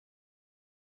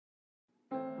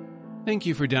Thank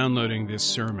you for downloading this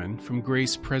sermon from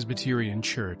Grace Presbyterian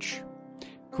Church.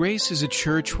 Grace is a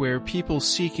church where people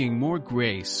seeking more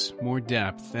grace, more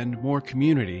depth, and more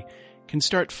community can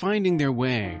start finding their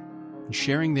way and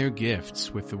sharing their gifts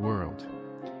with the world.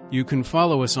 You can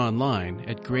follow us online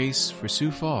at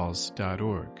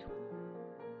graceforsiouxfalls.org.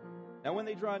 Now when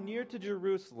they draw near to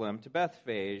Jerusalem, to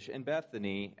Bethphage and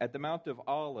Bethany, at the Mount of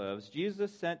Olives,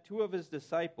 Jesus sent two of his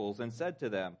disciples and said to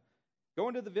them, "Go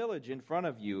into the village in front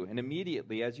of you, and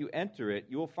immediately as you enter it,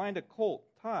 you will find a colt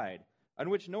tied, on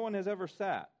which no one has ever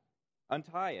sat.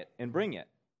 Untie it and bring it.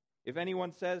 If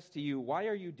anyone says to you, 'Why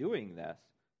are you doing this?'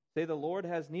 say, 'The Lord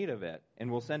has need of it,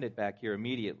 and will send it back here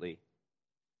immediately.'"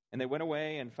 And they went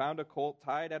away and found a colt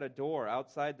tied at a door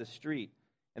outside the street,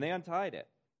 and they untied it.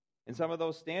 And some of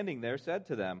those standing there said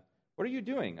to them, "What are you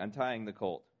doing, untying the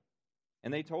colt?"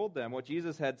 And they told them what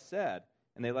Jesus had said,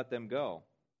 and they let them go.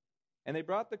 And they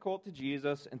brought the colt to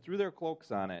Jesus and threw their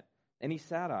cloaks on it, and he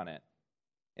sat on it.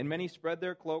 And many spread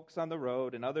their cloaks on the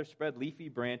road, and others spread leafy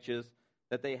branches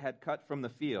that they had cut from the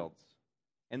fields.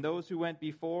 And those who went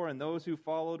before and those who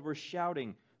followed were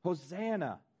shouting,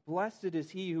 "Hosanna! Blessed is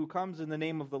he who comes in the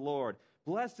name of the Lord.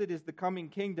 Blessed is the coming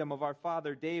kingdom of our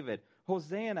father David.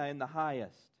 Hosanna in the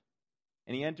highest."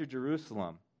 And he entered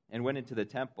Jerusalem and went into the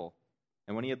temple.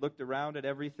 And when he had looked around at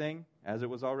everything, as it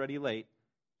was already late,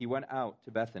 he went out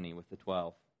to Bethany with the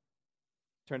 12.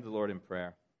 Turn to the Lord in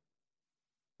prayer.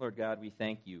 Lord God, we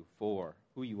thank you for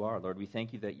who you are, Lord. We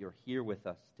thank you that you're here with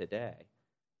us today.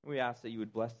 We ask that you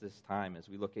would bless this time as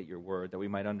we look at your word, that we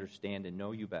might understand and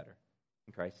know you better.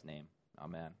 In Christ's name,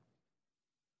 amen.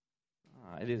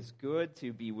 It is good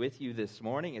to be with you this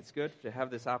morning. It's good to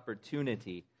have this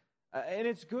opportunity. And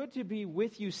it's good to be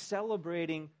with you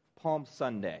celebrating Palm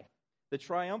Sunday, the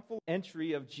triumphal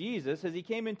entry of Jesus as he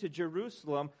came into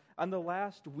Jerusalem on the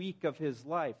last week of his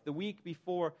life, the week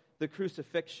before the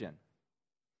crucifixion.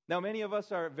 Now, many of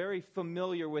us are very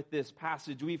familiar with this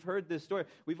passage. We've heard this story.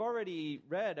 We've already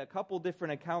read a couple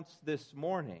different accounts this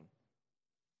morning.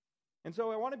 And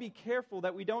so I want to be careful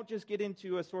that we don't just get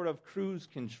into a sort of cruise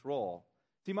control.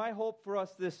 See, my hope for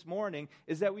us this morning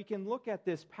is that we can look at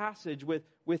this passage with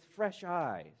fresh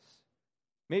eyes.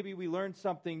 Maybe we learned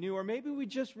something new, or maybe we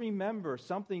just remember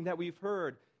something that we've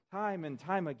heard time and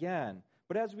time again.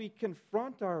 But as we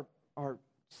confront our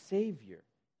Savior,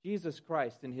 Jesus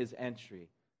Christ, in his entry,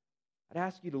 I'd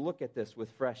ask you to look at this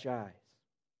with fresh eyes.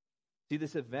 See,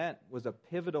 this event was a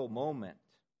pivotal moment,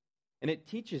 and it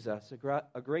teaches us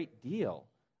a great deal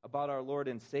about our Lord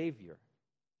and Savior.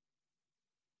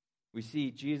 We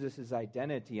see Jesus'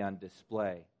 identity on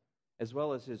display, as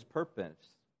well as his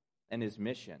purpose and his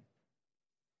mission.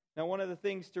 Now, one of the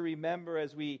things to remember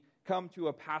as we come to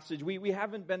a passage, we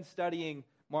haven't been studying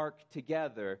Mark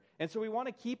together, and so we want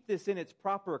to keep this in its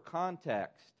proper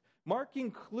context. Mark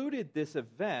included this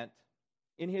event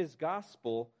in his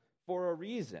gospel for a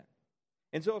reason.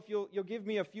 And so if you'll give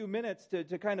me a few minutes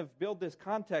to kind of build this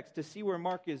context to see where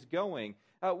Mark is going,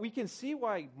 we can see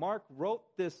why Mark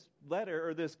wrote this letter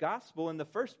or this gospel in the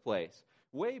first place.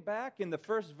 Way back in the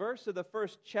first verse of the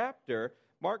first chapter,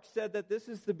 Mark said that this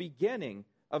is the beginning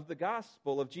of the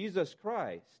gospel of Jesus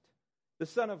Christ, the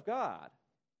Son of God.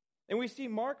 And we see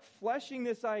Mark fleshing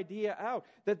this idea out,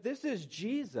 that this is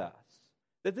Jesus,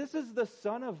 that this is the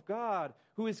Son of God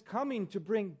who is coming to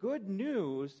bring good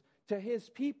news to his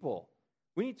people.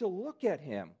 We need to look at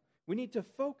him. We need to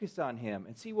focus on him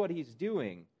and see what he's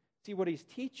doing, see what he's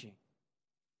teaching.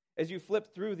 As you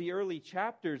flip through the early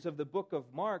chapters of the book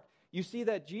of Mark, you see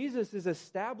that Jesus is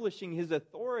establishing his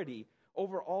authority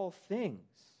over all things.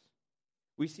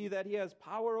 We see that he has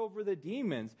power over the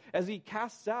demons as he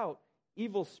casts out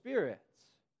evil spirits.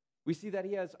 We see that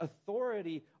he has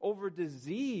authority over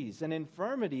disease and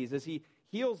infirmities as he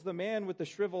heals the man with the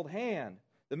shriveled hand,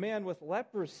 the man with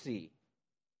leprosy.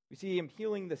 We see him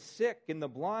healing the sick and the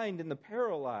blind and the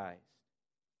paralyzed.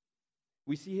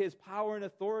 We see his power and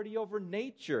authority over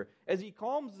nature as he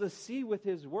calms the sea with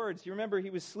his words. You remember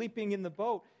he was sleeping in the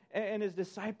boat and his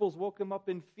disciples woke him up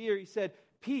in fear. He said,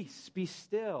 "Peace, be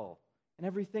still." And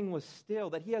everything was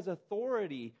still, that he has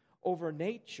authority over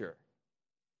nature.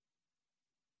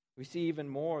 We see even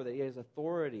more that he has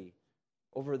authority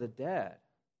over the dead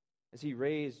as he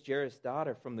raised Jairus'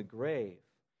 daughter from the grave.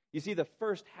 You see, the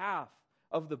first half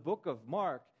of the book of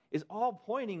Mark is all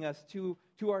pointing us to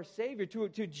our Savior,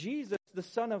 to Jesus, the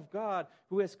Son of God,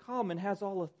 who has come and has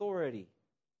all authority.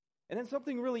 And then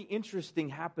something really interesting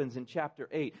happens in chapter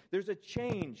 8. There's a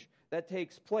change that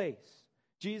takes place.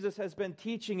 Jesus has been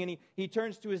teaching, and he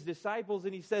turns to his disciples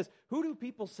and he says, "Who do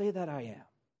people say that I am?"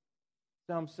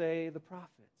 Some say the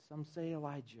prophet, some say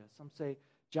Elijah, some say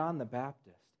John the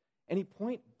Baptist. And he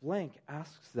point blank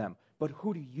asks them, but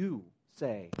who do you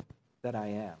say that I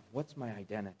am? What's my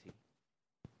identity?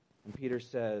 And Peter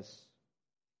says,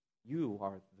 you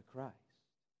are the Christ.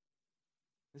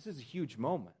 This is a huge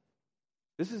moment.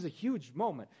 This is a huge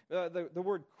moment. The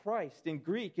word Christ in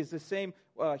Greek is the same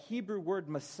Hebrew word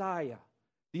Messiah,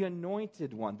 the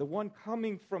anointed one, the one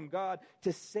coming from God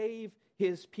to save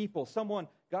his people, someone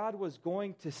God was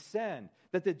going to send.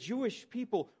 That the Jewish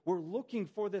people were looking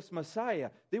for this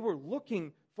Messiah. They were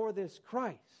looking for this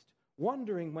Christ,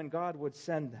 wondering when God would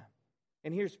send them.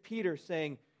 And here's Peter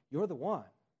saying, you're the one.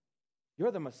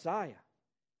 You're the Messiah.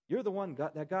 You're the one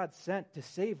that God sent to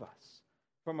save us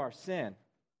from our sin.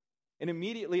 And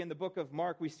immediately in the book of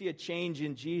Mark, we see a change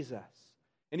in Jesus.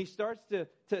 And he starts to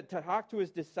talk to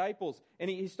his disciples, and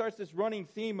he starts this running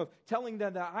theme of telling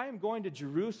them that I am going to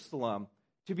Jerusalem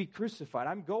to be crucified.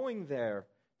 I'm going there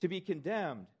to be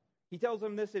condemned. He tells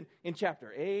them this in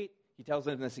chapter 8. He tells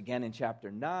them this again in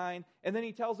chapter 9. And then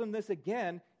he tells them this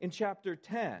again in chapter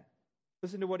 10.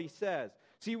 Listen to what he says.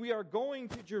 See, we are going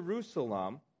to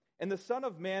Jerusalem, and the Son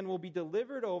of Man will be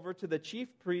delivered over to the chief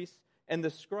priests and the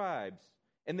scribes,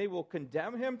 and they will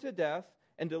condemn him to death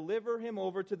and deliver him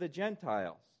over to the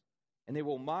Gentiles. And they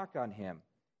will mock on him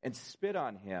and spit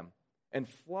on him and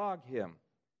flog him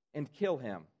and kill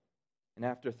him. And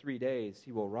after 3 days,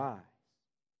 he will rise.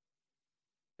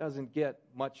 Doesn't get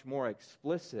much more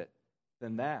explicit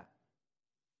than that.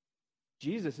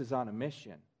 Jesus is on a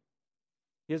mission.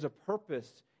 He has a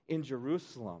purpose in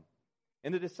Jerusalem.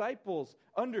 And the disciples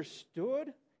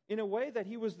understood in a way that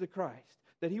he was the Christ,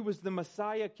 that he was the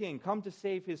Messiah King, come to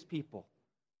save his people.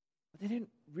 But they didn't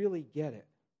really get it.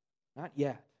 Not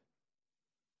yet.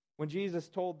 When Jesus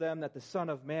told them that the Son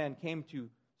of Man came to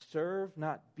serve,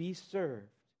 not be served,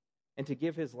 and to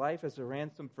give his life as a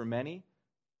ransom for many,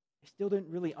 they still didn't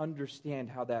really understand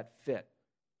how that fit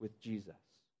with Jesus.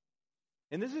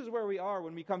 And this is where we are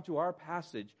when we come to our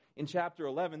passage in chapter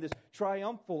 11, this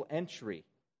triumphal entry.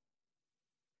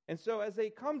 And so as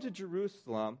they come to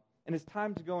Jerusalem, and it's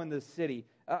time to go in the city,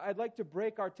 I'd like to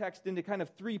break our text into kind of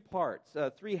three parts,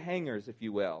 three hangers, if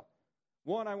you will.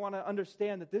 One, I want to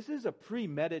understand that this is a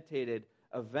premeditated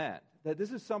event, that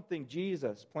this is something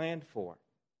Jesus planned for.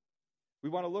 We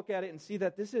want to look at it and see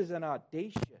that this is an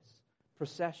audacious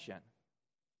procession.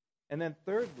 And then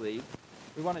thirdly,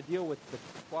 we want to deal with the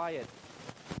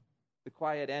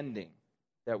quiet ending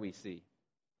that we see.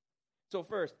 So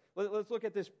first, let's look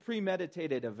at this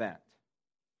premeditated event.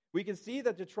 We can see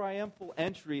that the triumphal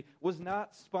entry was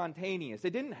not spontaneous. It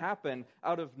didn't happen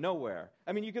out of nowhere.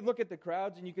 I mean, you could look at the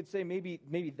crowds and you could say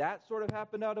maybe that sort of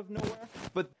happened out of nowhere.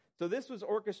 But so this was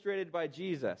orchestrated by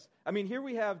Jesus. I mean, here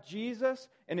we have Jesus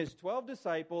and his 12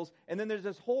 disciples, and then there's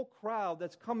this whole crowd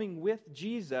that's coming with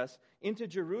Jesus into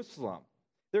Jerusalem.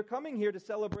 They're coming here to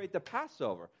celebrate the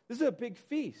Passover. This is a big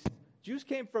feast. Jews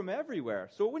came from everywhere,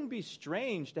 so it wouldn't be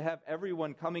strange to have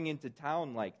everyone coming into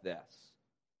town like this.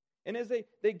 And as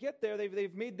they get there,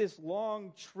 they've made this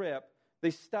long trip.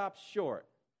 They stop short.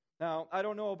 Now, I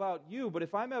don't know about you, but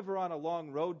if I'm ever on a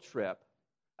long road trip,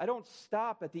 I don't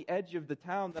stop at the edge of the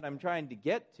town that I'm trying to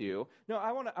get to. No,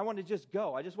 I want to just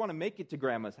go. I just want to make it to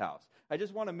Grandma's house. I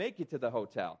just want to make it to the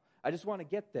hotel. I just want to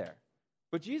get there.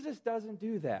 But Jesus doesn't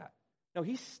do that. No,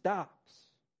 he stops.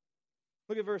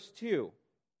 Look at verse 2.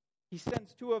 He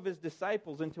sends 2 of his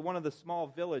disciples into one of the small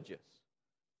villages.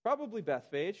 Probably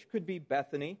Bethphage, could be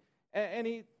Bethany. And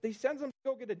he sends them to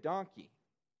go get a donkey.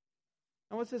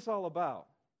 Now, what's this all about?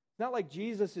 It's not like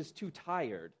Jesus is too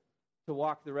tired to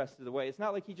walk the rest of the way. It's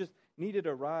not like he just needed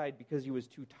a ride because he was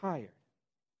too tired.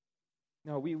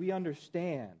 No, we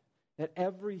understand that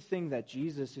everything that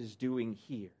Jesus is doing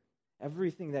here,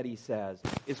 everything that he says,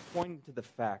 is pointing to the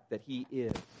fact that he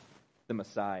is the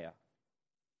Messiah.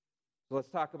 So let's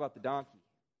talk about the donkey.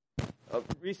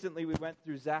 Recently, we went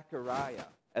through Zechariah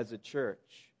as a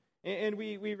church. And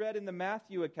we read in the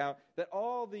Matthew account that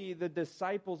all the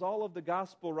disciples, all of the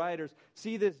gospel writers,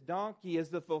 see this donkey as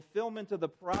the fulfillment of the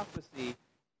prophecy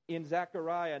in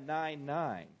Zechariah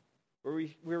 9:9,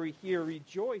 where we hear,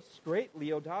 "Rejoice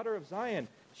greatly, O daughter of Zion.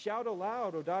 Shout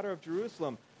aloud, O daughter of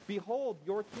Jerusalem. Behold,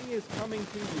 your king is coming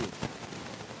to you."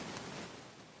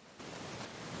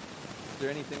 Is there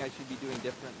anything I should be doing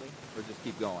differently? Or just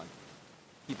keep going?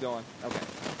 Keep going? Okay.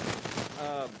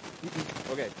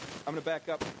 Okay, I'm going to back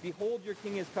up. "Behold, your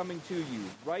king is coming to you.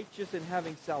 Righteous and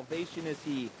having salvation is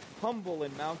he, humble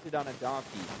and mounted on a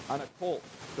donkey, on a colt,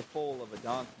 the foal of a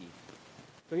donkey."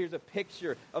 So here's a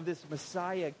picture of this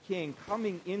Messiah king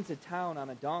coming into town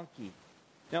on a donkey.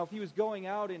 Now, if he was going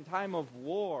out in time of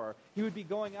war, he would be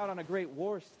going out on a great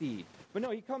war steed. But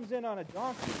no, he comes in on a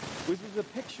donkey, which is a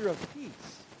picture of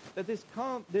peace. That this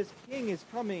king is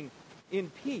coming in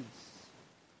peace.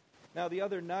 Now, the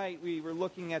other night we were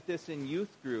looking at this in youth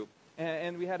group,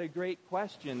 and we had a great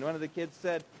question. One of the kids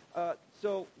said,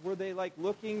 so were they like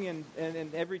looking,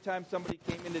 and every time somebody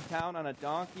came into town on a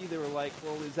donkey, they were like,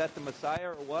 well, is that the Messiah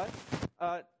or what?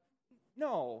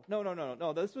 No.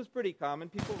 This was pretty common.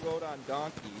 People rode on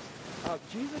donkeys.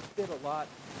 Jesus did a lot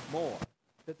more,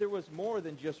 that there was more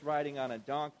than just riding on a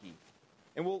donkey.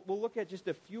 And we'll look at just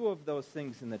a few of those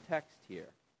things in the text here.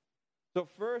 So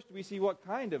first, we see what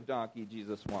kind of donkey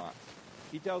Jesus wants.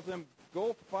 He tells them,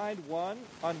 go find one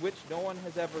on which no one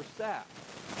has ever sat.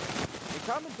 And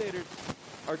commentators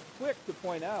are quick to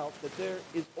point out that there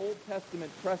is Old Testament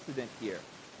precedent here,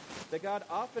 that God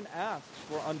often asks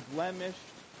for unblemished,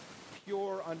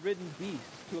 pure, unridden beasts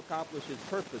to accomplish his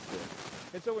purposes.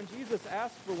 And so when Jesus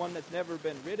asks for one that's never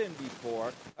been ridden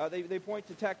before, they point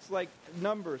to texts like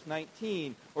Numbers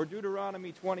 19 or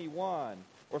Deuteronomy 21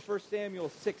 or 1 Samuel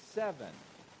 6:7.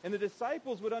 And the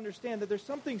disciples would understand that there's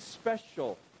something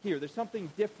special here. There's something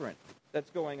different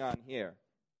that's going on here.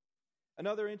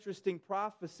 Another interesting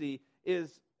prophecy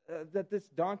is that this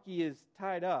donkey is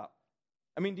tied up.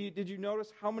 I mean, did you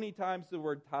notice how many times the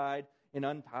word tied and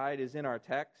untied is in our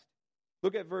text?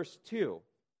 Look at verse 2.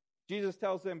 Jesus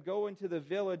tells them, go into the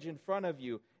village in front of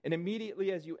you, and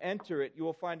immediately as you enter it, you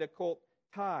will find a colt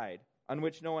tied on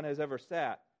which no one has ever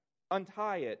sat.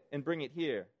 Untie it and bring it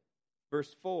here.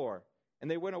 Verse 4. And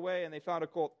they went away and they found a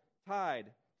colt tied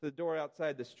to the door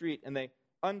outside the street, and they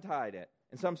untied it.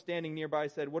 And some standing nearby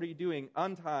said, what are you doing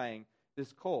untying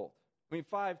this colt?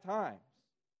 5 times.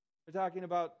 They're talking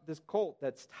about this colt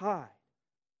that's tied.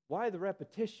 Why the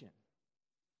repetition?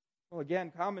 Well,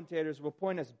 again, commentators will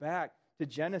point us back to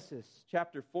Genesis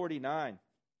chapter 49.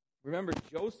 Remember,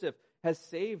 Joseph has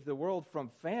saved the world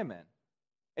from famine.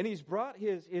 And he's brought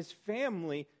his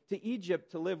family to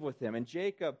Egypt to live with him. And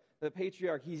Jacob, the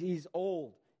patriarch, he's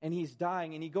old and he's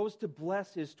dying. And he goes to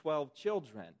bless his 12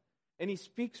 children. And he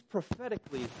speaks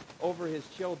prophetically over his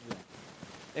children.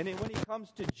 And then when he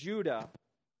comes to Judah,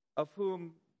 of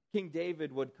whom King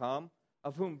David would come,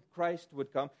 of whom Christ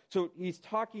would come. So he's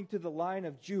talking to the line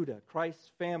of Judah, Christ's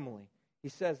family. He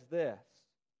says this,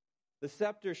 the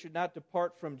scepter should not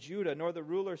depart from Judah, nor the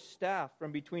ruler's staff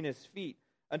from between his feet,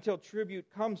 until tribute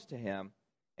comes to him,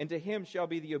 and to him shall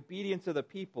be the obedience of the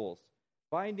peoples,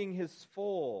 binding his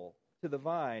foal to the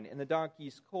vine, and the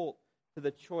donkey's colt to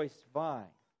the choice vine.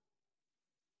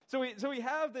 So we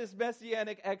have this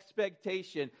messianic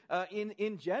expectation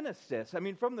in Genesis. I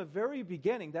mean, from the very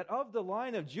beginning, that of the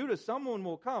line of Judah, someone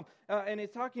will come. And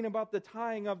it's talking about the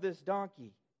tying of this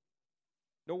donkey.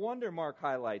 No wonder Mark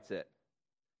highlights it.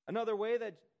 Another way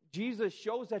that Jesus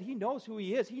shows that he knows who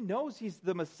he is, he knows he's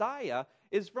the Messiah,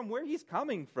 is from where he's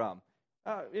coming from.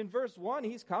 In verse 1,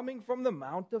 he's coming from the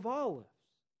Mount of Olives.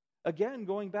 Again,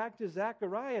 going back to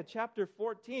Zechariah chapter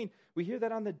 14, we hear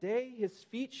that on the day his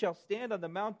feet shall stand on the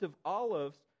Mount of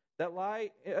Olives that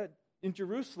lie in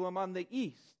Jerusalem on the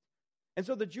east. And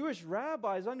so the Jewish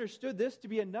rabbis understood this to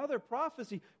be another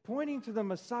prophecy pointing to the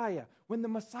Messiah. When the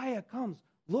Messiah comes,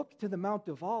 look to the Mount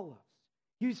of Olives.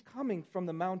 He's coming from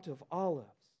the Mount of Olives.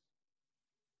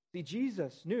 See,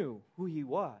 Jesus knew who he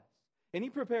was, and he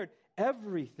prepared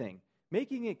everything,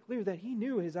 making it clear that he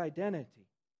knew his identity,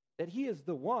 that he is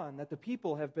the one that the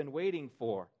people have been waiting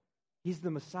for. He's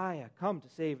the Messiah, come to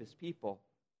save his people.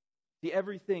 See,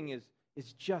 everything is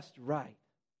just right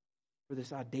for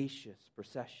this audacious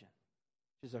procession,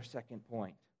 which is our second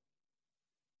point.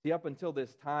 See, up until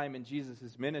this time in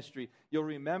Jesus' ministry, you'll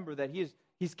remember that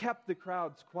he's kept the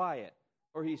crowds quiet,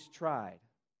 or he's tried.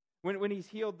 When he's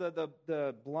healed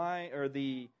the blind or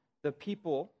the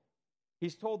people,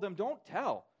 he's told them, don't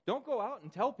go out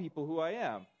and tell people who I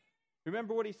am.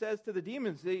 Remember what he says to the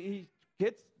demons. He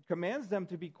commands them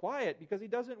to be quiet because he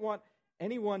doesn't want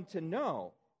anyone to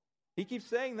know. He keeps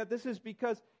saying that this is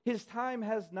because his time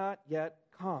has not yet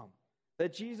come,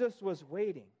 that Jesus was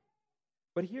waiting.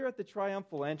 But here at the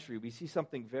triumphal entry, we see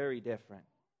something very different.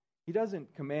 He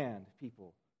doesn't command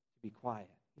people to be quiet.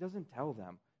 He doesn't tell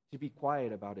them to be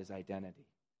quiet about his identity.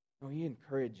 No, he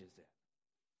encourages it.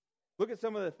 Look at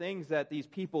some of the things that these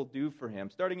people do for him.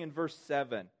 Starting in verse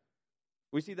 7,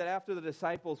 we see that after the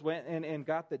disciples went and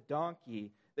got the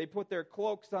donkey, they put their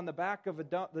cloaks on the back of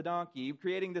the donkey,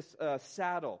 creating this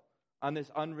saddle on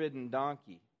this unridden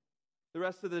donkey. The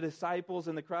rest of the disciples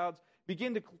and the crowds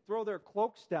begin to throw their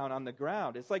cloaks down on the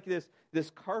ground. It's like this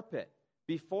carpet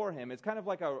before him. It's kind of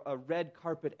like a red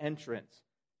carpet entrance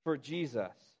for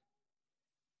Jesus.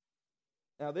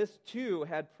 Now, this too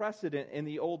had precedent in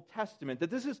the Old Testament, that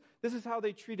this is how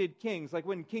they treated kings. Like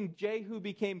when King Jehu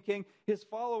became king, his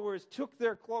followers took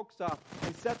their cloaks off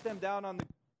and set them down on the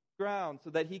ground so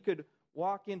that he could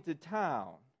walk into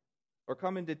town or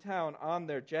come into town on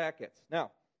their jackets.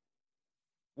 Now,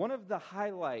 one of the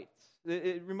highlights,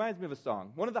 it reminds me of a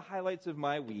song. One of the highlights of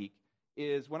my week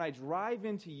is when I drive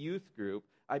into youth group,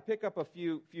 I pick up a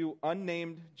few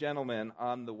unnamed gentlemen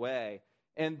on the way,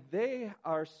 and they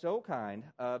are so kind.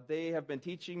 They have been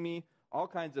teaching me all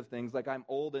kinds of things, like I'm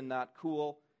old and not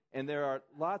cool, and there are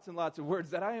lots and lots of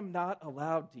words that I am not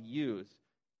allowed to use,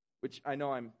 which I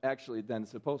know I'm actually then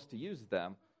supposed to use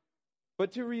them.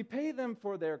 But to repay them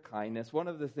for their kindness, one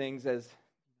of the things as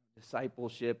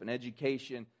discipleship and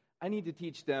education, I need to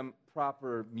teach them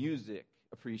proper music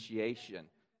appreciation.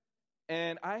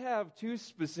 And I have two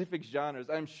specific genres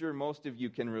I'm sure most of you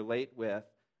can relate with.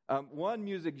 One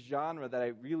music genre that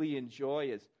I really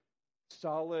enjoy is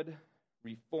solid,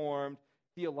 reformed,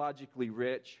 theologically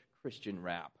rich Christian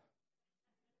rap.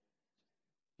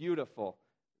 Beautiful.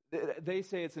 They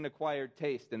say it's an acquired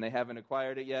taste, and they haven't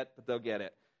acquired it yet, but they'll get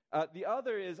it. The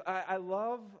other is I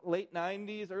love late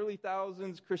 90s, early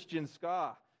 2000s Christian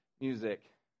ska music.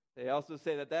 They also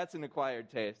say that that's an acquired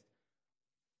taste.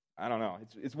 I don't know.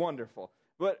 It's wonderful.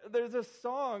 But there's a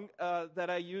song that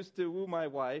I used to woo my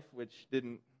wife, which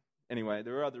didn't. Anyway,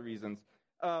 there were other reasons.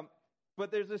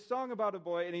 But there's a song about a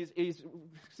boy, and he's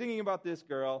singing about this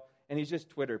girl, and he's just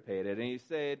Twitter-pated. And he's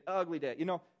saying, ugly day. You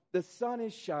know, the sun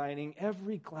is shining.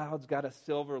 Every cloud's got a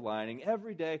silver lining.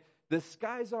 Every day, the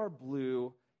skies are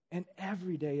blue, and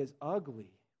every day is ugly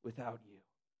without you.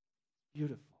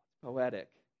 Beautiful. Poetic.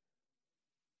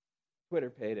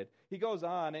 Twitter-pated. He goes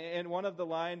on, and one of the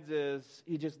lines is,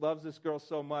 he just loves this girl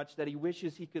so much that he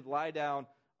wishes he could lie down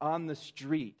on the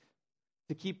street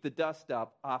to keep the dust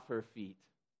up off her feet.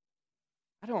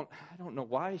 I don't know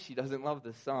why she doesn't love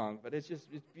this song, but it's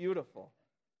beautiful.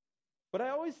 But I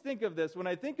always think of this when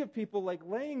I think of people like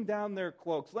laying down their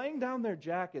cloaks, laying down their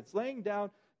jackets, laying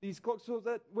down these cloaks so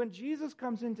that when Jesus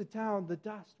comes into town, the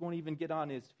dust won't even get on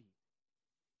his feet.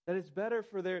 That it's better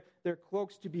for their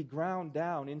cloaks to be ground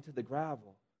down into the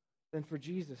gravel than for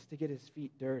Jesus to get his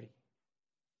feet dirty.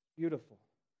 Beautiful.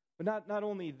 But not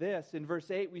only this, in verse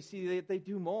 8 we see that they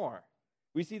do more.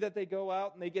 We see that they go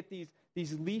out and they get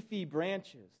these leafy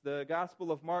branches. The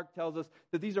Gospel of Mark tells us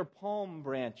that these are palm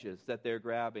branches that they're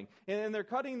grabbing. And they're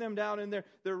cutting them down and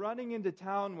they're running into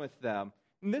town with them.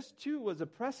 And this too was a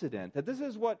precedent, that this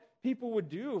is what people would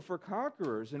do for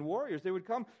conquerors and warriors. They would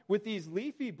come with these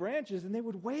leafy branches and they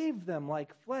would wave them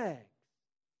like flags.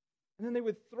 And then they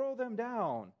would throw them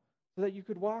down so that you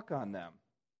could walk on them.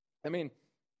 I mean,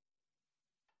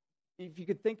 if you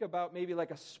could think about maybe like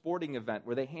a sporting event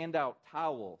where they hand out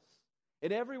towels,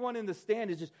 and everyone in the stand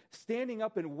is just standing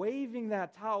up and waving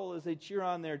that towel as they cheer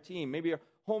on their team. Maybe a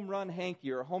home run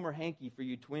hanky or a homer hanky for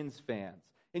you Twins fans.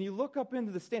 And you look up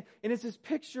into the stand, and it's this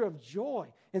picture of joy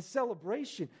and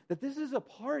celebration, that this is a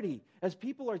party as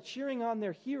people are cheering on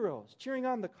their heroes, cheering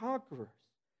on the conquerors.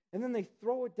 And then they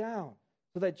throw it down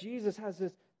so that Jesus has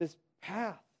this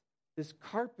path, this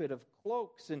carpet of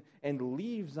cloaks and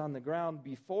leaves on the ground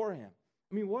before him.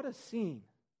 I mean, what a scene.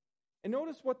 And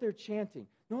notice what they're chanting.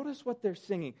 Notice what they're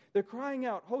singing. They're crying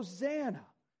out, Hosanna!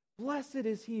 Blessed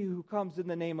is he who comes in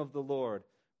the name of the Lord.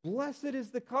 Blessed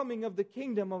is the coming of the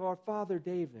kingdom of our father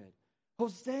David.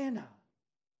 Hosanna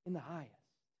in the highest.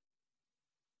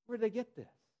 Where did they get this?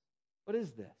 What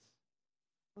is this?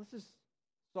 Well, this is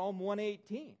Psalm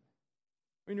 118.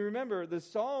 I mean, remember, the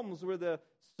Psalms were the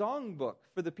songbook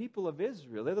for the people of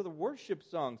Israel. They're the worship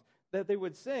songs that they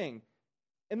would sing.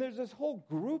 And there's this whole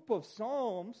group of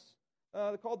psalms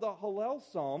called the Hallel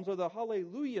Psalms or the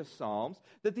Hallelujah Psalms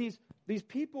that these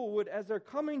people would, as they're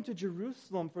coming to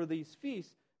Jerusalem for these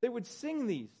feasts, they would sing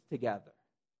these together.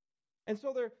 And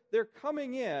so they're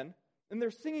coming in and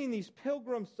they're singing these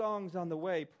pilgrim songs on the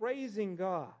way, praising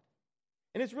God.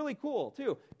 And it's really cool,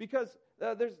 too, because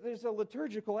there's a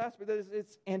liturgical aspect that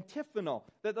it's antiphonal.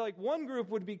 That like one group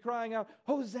would be crying out,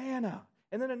 Hosanna.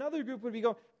 And then another group would be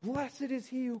going, blessed is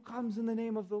he who comes in the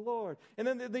name of the Lord. And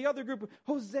then the other group,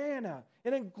 Hosanna.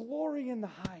 And then glory in the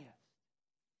highest.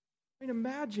 I mean,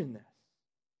 imagine this.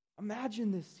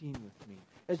 Imagine this scene with me.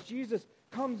 As Jesus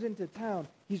comes into town,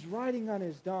 he's riding on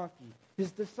his donkey.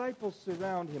 His disciples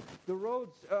surround him. The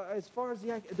roads, as far as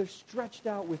the eye, they're stretched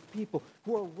out with people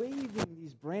who are waving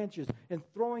these branches and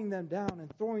throwing them down and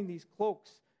throwing these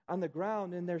cloaks on the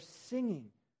ground, and they're singing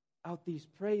out these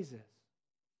praises.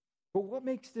 But what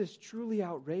makes this truly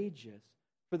outrageous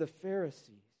for the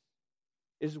Pharisees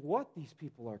is what these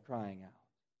people are crying out.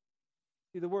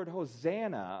 See, the word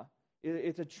Hosanna,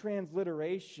 it's a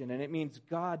transliteration, and it means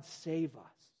God save us.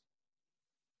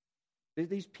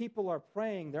 These people are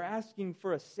praying. They're asking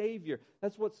for a Savior.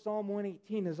 That's what Psalm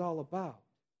 118 is all about.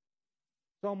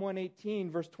 Psalm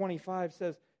 118, verse 25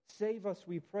 says, Save us,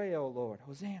 we pray, O Lord.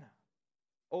 Hosanna.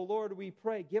 O Lord, we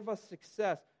pray, give us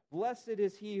success. Blessed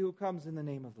is he who comes in the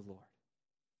name of the Lord.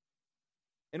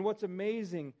 And what's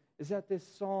amazing is that this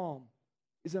psalm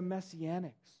is a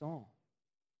messianic psalm.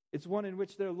 It's one in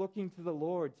which they're looking to the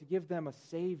Lord to give them a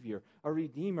Savior, a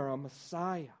Redeemer, a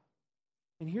Messiah.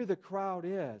 And here the crowd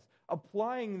is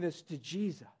applying this to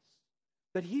Jesus,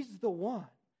 that he's the one.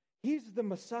 He's the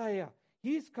Messiah.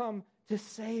 He's come to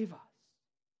save us.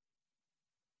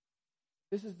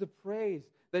 This is the praise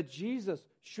that Jesus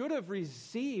should have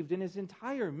received in his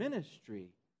entire ministry.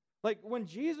 Like when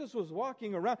Jesus was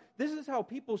walking around, this is how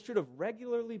people should have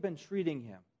regularly been treating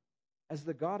him, as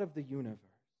the God of the universe.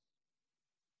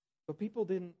 But people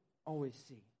didn't always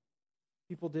see.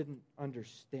 People didn't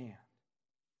understand.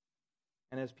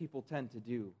 And as people tend to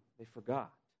do, they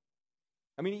forgot.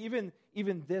 I mean,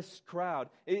 even this crowd,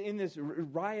 in this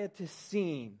riotous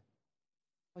scene,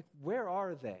 like where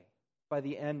are they by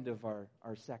the end of our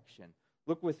section?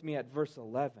 Look with me at verse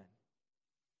 11.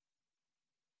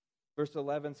 Verse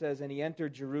 11 says, "And he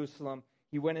entered Jerusalem,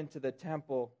 he went into the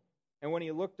temple, and when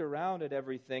he looked around at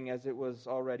everything as it was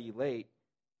already late,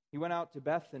 he went out to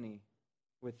Bethany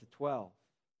with the 12.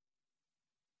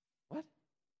 What?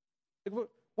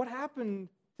 What happened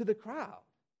to the crowd?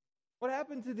 What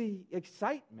happened to the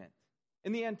excitement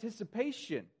and the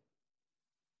anticipation?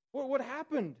 What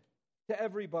happened to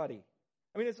everybody?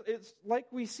 I mean, it's like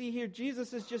we see here,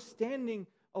 Jesus is just standing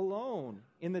alone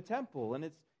in the temple,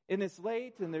 and it's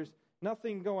late, and there's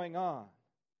nothing going on.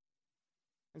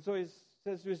 And so he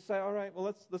says to his disciples, all right,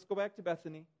 well, let's go back to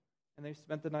Bethany. And they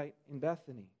spent the night in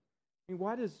Bethany. I mean,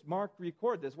 why does Mark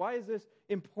record this? Why is this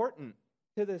important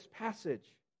to this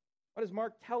passage? Why does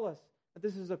Mark tell us that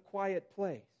this is a quiet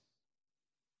place?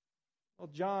 Well,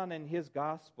 John in his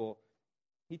gospel,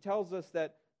 he tells us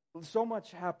that so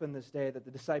much happened this day that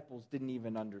the disciples didn't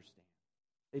even understand.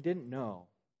 They didn't know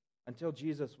until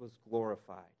Jesus was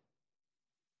glorified.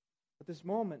 But this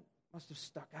moment must have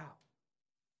stuck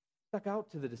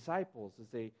out to the disciples as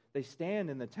they stand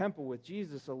in the temple with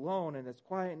Jesus alone, and it's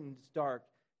quiet and it's dark,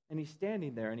 and he's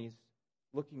standing there and he's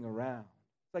looking around.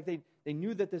 It's like they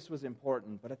knew that this was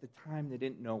important, but at the time they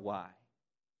didn't know why.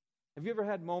 Have you ever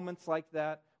had moments like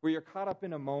that where you're caught up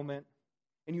in a moment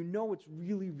and you know it's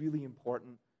really, really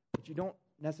important, but you don't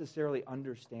necessarily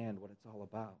understand what it's all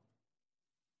about?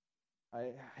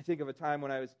 I think of a time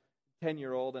when I was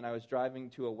 10-year-old and I was driving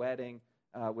to a wedding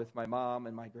with my mom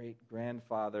and my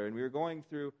great-grandfather, and we were going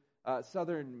through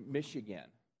southern Michigan.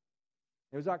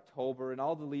 It was October, and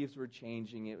all the leaves were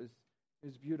changing. It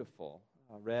was beautiful,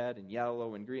 red and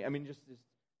yellow and green. I mean, just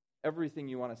everything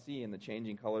you want to see in the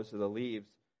changing colors of the leaves.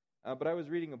 But I was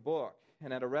reading a book,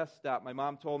 and at a rest stop, my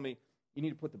mom told me, you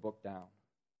need to put the book down,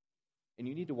 and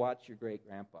you need to watch your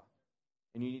great-grandpa,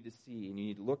 and you need to see, and you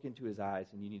need to look into his eyes,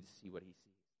 and you need to see what he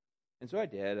sees. And so I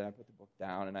did, and I put the book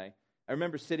down, and I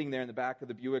remember sitting there in the back of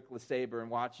the Buick LeSabre and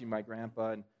watching my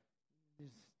grandpa, and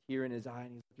there's a tear in his eye,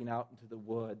 and he's looking out into the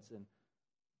woods. And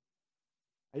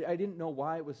I didn't know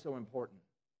why it was so important,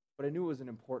 but I knew it was an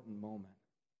important moment.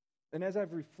 And as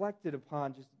I've reflected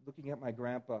upon just looking at my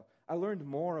grandpa, I learned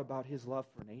more about his love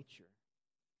for nature,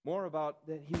 more about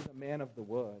that he was a man of the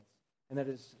woods, and that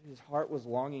his heart was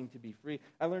longing to be free.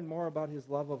 I learned more about his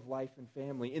love of life and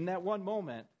family in that one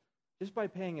moment, just by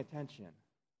paying attention.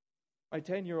 My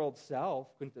 10-year-old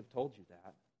self couldn't have told you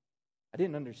that. I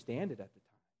didn't understand it at the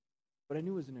time, but I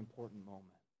knew it was an important moment.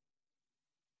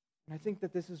 And I think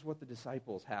that this is what the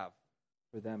disciples have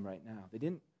for them right now. They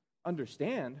didn't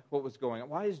understand what was going on.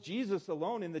 Why is Jesus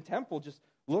alone in the temple just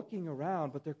looking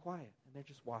around, but they're quiet, and they're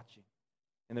just watching,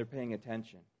 and they're paying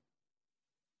attention.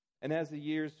 And as the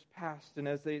years passed, and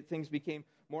as things became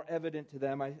more evident to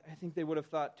them, I think they would have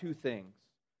thought two things.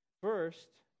 First,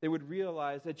 they would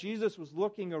realize that Jesus was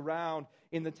looking around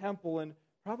in the temple and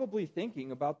probably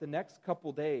thinking about the next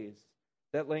couple days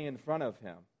that lay in front of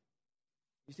him.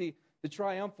 You see, the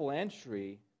triumphal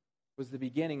entry was the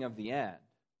beginning of the end,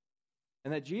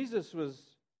 and that Jesus was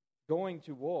going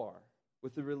to war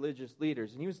with the religious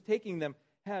leaders, and he was taking them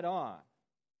head on.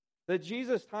 That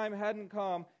Jesus' time hadn't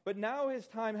come, but now his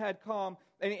time had come,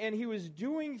 and he was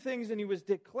doing things, and he was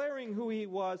declaring who he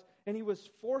was, and he was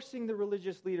forcing the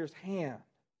religious leaders' hand,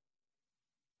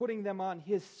 putting them on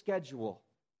his schedule.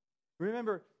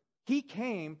 Remember, he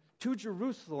came to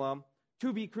Jerusalem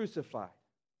to be crucified.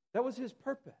 That was his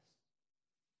purpose.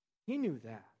 He knew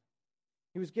that.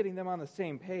 He was getting them on the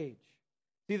same page.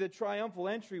 See, the triumphal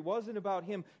entry wasn't about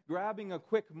him grabbing a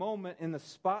quick moment in the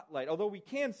spotlight, although we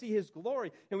can see his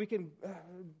glory and we can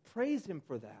praise him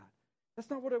for that. That's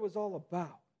not what it was all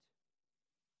about.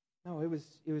 No, it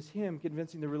was him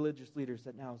convincing the religious leaders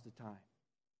that now is the time.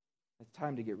 It's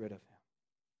time to get rid of him.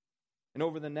 And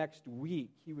over the next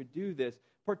week, he would do this,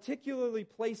 particularly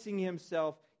placing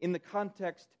himself in the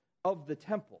context of the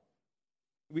temple.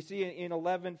 We see in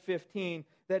 11:15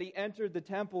 that he entered the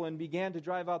temple and began to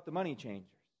drive out the money changers.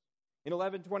 In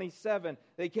 11:27,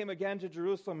 they came again to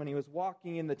Jerusalem and he was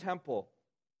walking in the temple.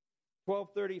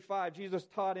 12:35, Jesus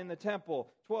taught in the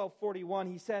temple. 12:41,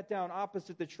 he sat down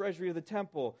opposite the treasury of the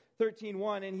temple.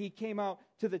 13:1, and he came out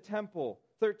to the temple.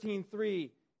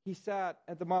 13:3, he sat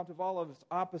at the Mount of Olives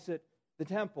opposite the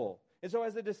temple. And so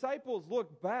as the disciples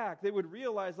looked back, they would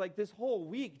realize like this whole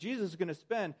week, Jesus is going to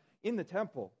spend in the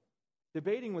temple,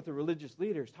 debating with the religious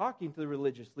leaders, talking to the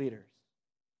religious leaders.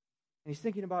 And he's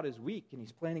thinking about his week, and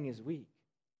he's planning his week.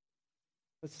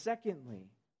 But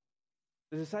secondly,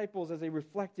 the disciples, as they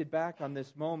reflected back on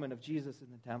this moment of Jesus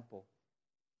in the temple,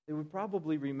 they would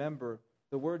probably remember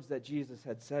the words that Jesus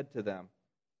had said to them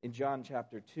in John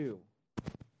chapter 2,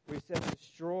 where he said,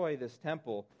 "Destroy this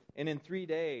temple, and in 3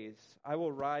 days I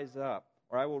will rise up,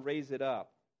 or I will raise it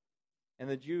up." And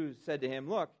the Jews said to him,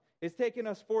 "Look, it's taken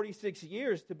us 46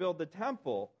 years to build the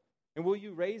temple, and will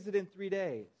you raise it in 3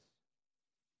 days?"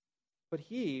 But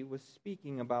he was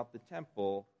speaking about the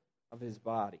temple of his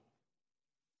body.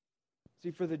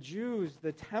 See, for the Jews,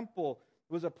 the temple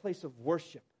was a place of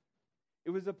worship. It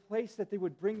was a place that they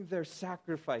would bring their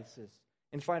sacrifices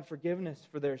and find forgiveness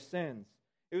for their sins.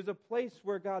 It was a place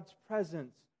where God's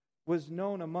presence was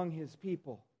known among his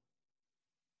people.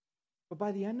 But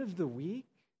by the end of the week,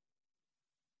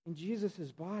 in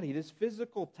Jesus' body, this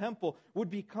physical temple would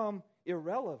become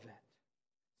irrelevant.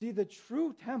 See, the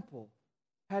true temple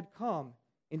had come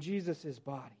in Jesus'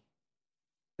 body.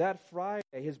 That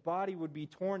Friday, his body would be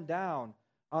torn down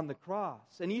on the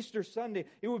cross. And Easter Sunday,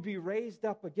 it would be raised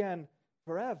up again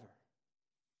forever.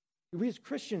 We as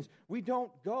Christians, we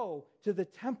don't go to the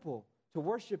temple to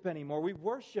worship anymore. We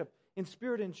worship in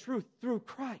spirit and truth through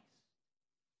Christ.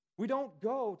 We don't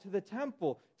go to the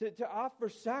temple to offer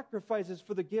sacrifices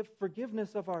for the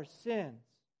forgiveness of our sins.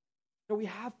 No, we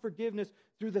have forgiveness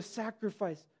through the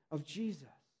sacrifice of Jesus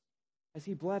as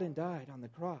he bled and died on the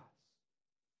cross.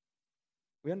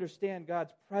 We understand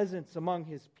God's presence among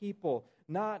his people,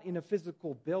 not in a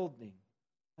physical building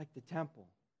like the temple,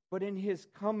 but in his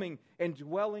coming and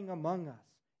dwelling among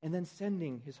us, and then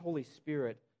sending his Holy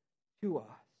Spirit to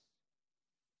us.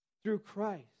 Through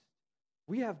Christ,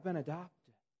 we have been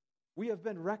adopted. We have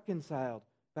been reconciled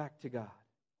back to God.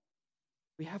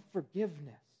 We have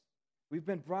forgiveness. We've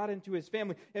been brought into his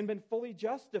family and been fully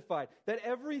justified. That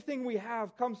everything we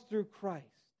have comes through Christ,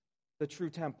 the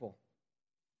true temple.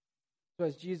 So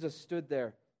as Jesus stood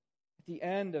there at the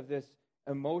end of this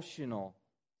emotional,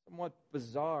 somewhat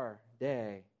bizarre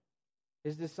day,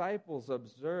 his disciples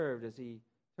observed as he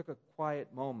took a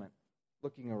quiet moment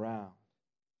looking around.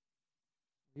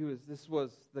 This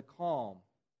was the calm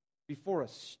before a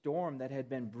storm that had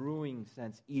been brewing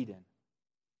since Eden,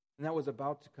 and that was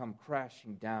about to come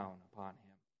crashing down upon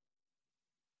him.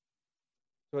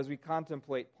 So as we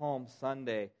contemplate Palm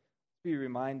Sunday, let's be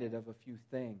reminded of a few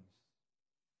things.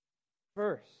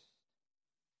 First,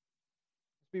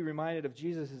 let's be reminded of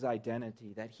Jesus'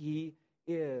 identity, that he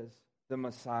is the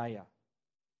Messiah,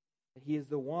 that he is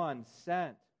the one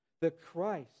sent, the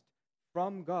Christ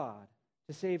from God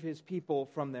to save his people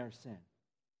from their sin.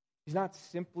 He's not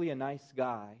simply a nice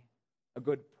guy, a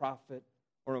good prophet,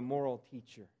 or a moral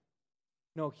teacher.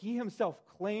 No, he himself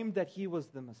claimed that he was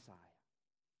the Messiah.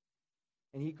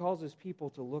 And he calls his people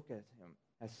to look at him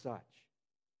as such,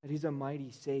 that he's a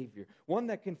mighty Savior, one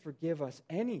that can forgive us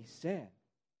any sin,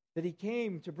 that he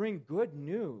came to bring good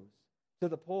news to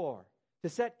the poor, to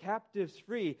set captives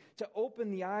free, to open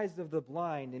the eyes of the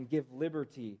blind and give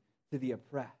liberty to the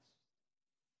oppressed.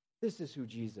 This is who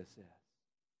Jesus is.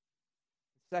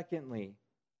 Secondly,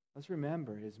 let's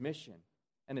remember his mission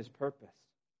and his purpose.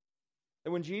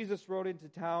 That when Jesus rode into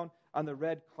town on the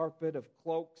red carpet of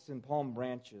cloaks and palm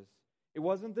branches, it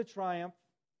wasn't the triumph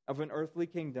of an earthly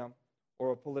kingdom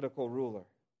or a political ruler.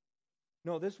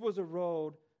 No, this was a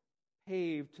road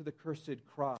paved to the cursed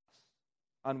cross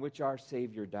on which our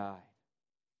Savior died.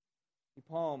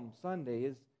 Palm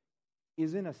Sunday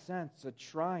is in a sense a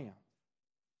triumph,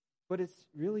 but it's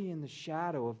really in the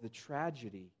shadow of the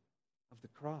tragedy of the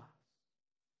cross.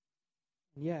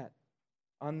 And yet,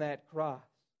 on that cross,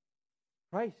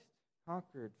 Christ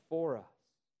conquered for us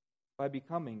by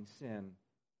becoming sin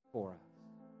for us.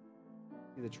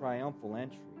 See, the triumphal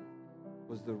entry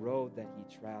was the road that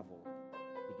he traveled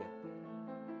to get there.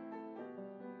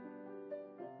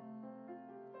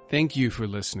 Thank you for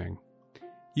listening.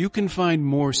 You can find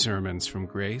more sermons from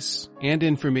Grace and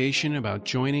information about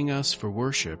joining us for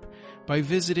worship by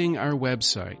visiting our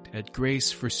website at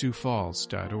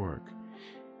graceforsiouxfalls.org.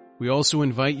 We also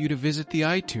invite you to visit the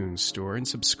iTunes store and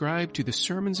subscribe to the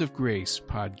Sermons of Grace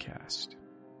podcast.